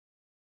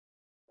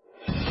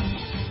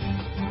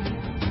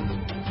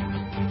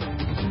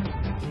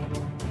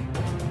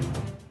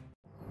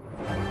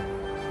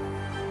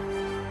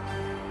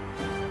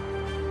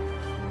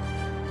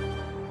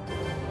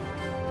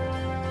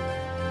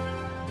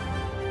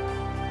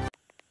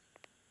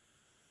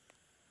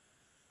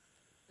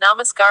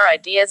Namaskar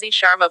Ideazi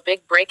Sharma.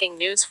 Big breaking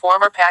news.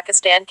 Former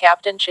Pakistan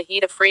captain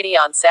Shahid Afridi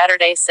on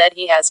Saturday said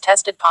he has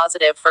tested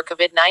positive for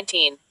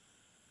COVID-19,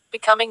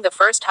 becoming the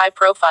first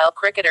high-profile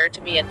cricketer to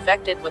be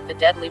infected with the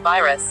deadly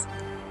virus.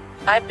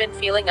 "I've been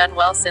feeling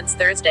unwell since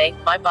Thursday.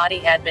 My body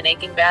had been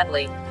aching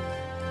badly.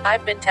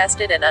 I've been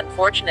tested and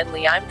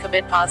unfortunately I'm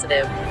COVID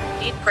positive.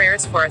 Need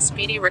prayers for a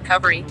speedy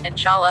recovery,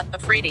 InshaAllah,"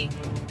 Afridi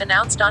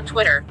announced on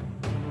Twitter.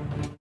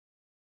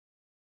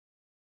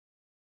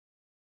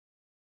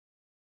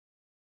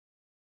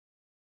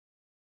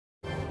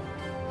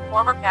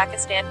 Former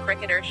Pakistan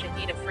cricketer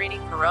Shahid Afridi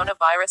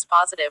coronavirus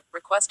positive,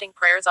 requesting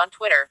prayers on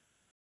Twitter.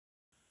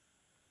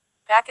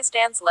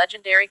 Pakistan's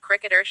legendary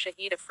cricketer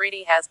Shahid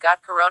Afridi has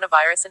got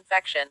coronavirus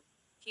infection.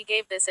 He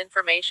gave this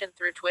information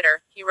through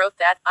Twitter. He wrote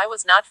that, "I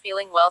was not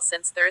feeling well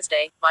since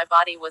Thursday. My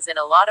body was in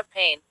a lot of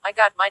pain. I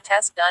got my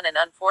test done and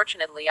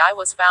unfortunately I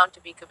was found to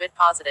be COVID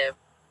positive.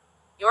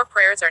 Your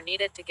prayers are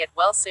needed to get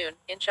well soon,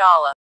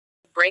 InshaAllah."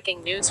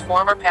 Breaking news.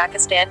 Former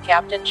Pakistan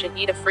captain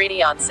Shahid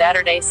Afridi on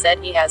Saturday said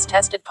he has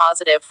tested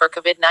positive for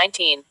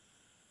COVID-19,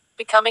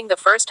 becoming the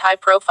first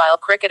high-profile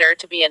cricketer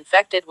to be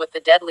infected with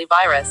the deadly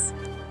virus.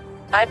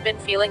 "I've been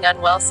feeling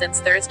unwell since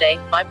Thursday.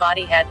 My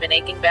body had been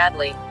aching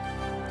badly.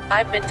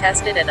 I've been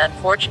tested and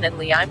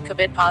unfortunately I'm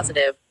COVID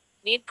positive.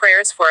 Need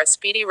prayers for a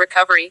speedy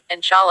recovery,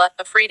 InshaAllah,"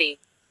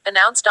 Afridi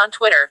announced on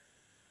Twitter.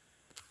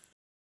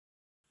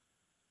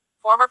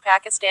 Former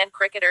Pakistan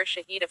cricketer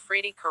Shahid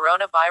Afridi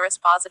coronavirus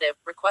positive,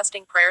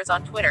 requesting prayers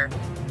on Twitter.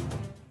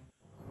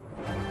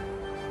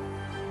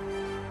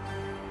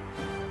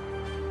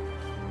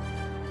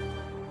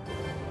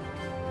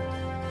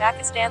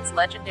 Pakistan's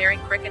legendary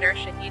cricketer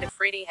Shahid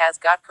Afridi has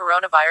got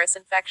coronavirus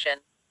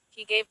infection.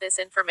 He gave this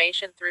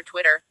information through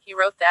Twitter. He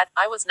wrote that,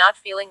 "I was not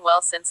feeling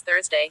well since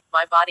Thursday.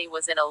 My body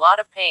was in a lot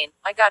of pain.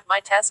 I got my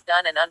test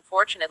done and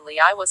unfortunately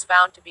I was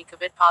found to be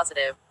COVID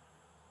positive.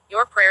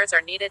 Your prayers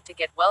are needed to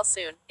get well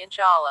soon,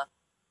 InshaAllah."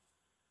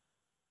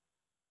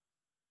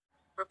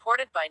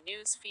 Reported by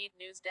News Feed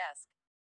News Desk.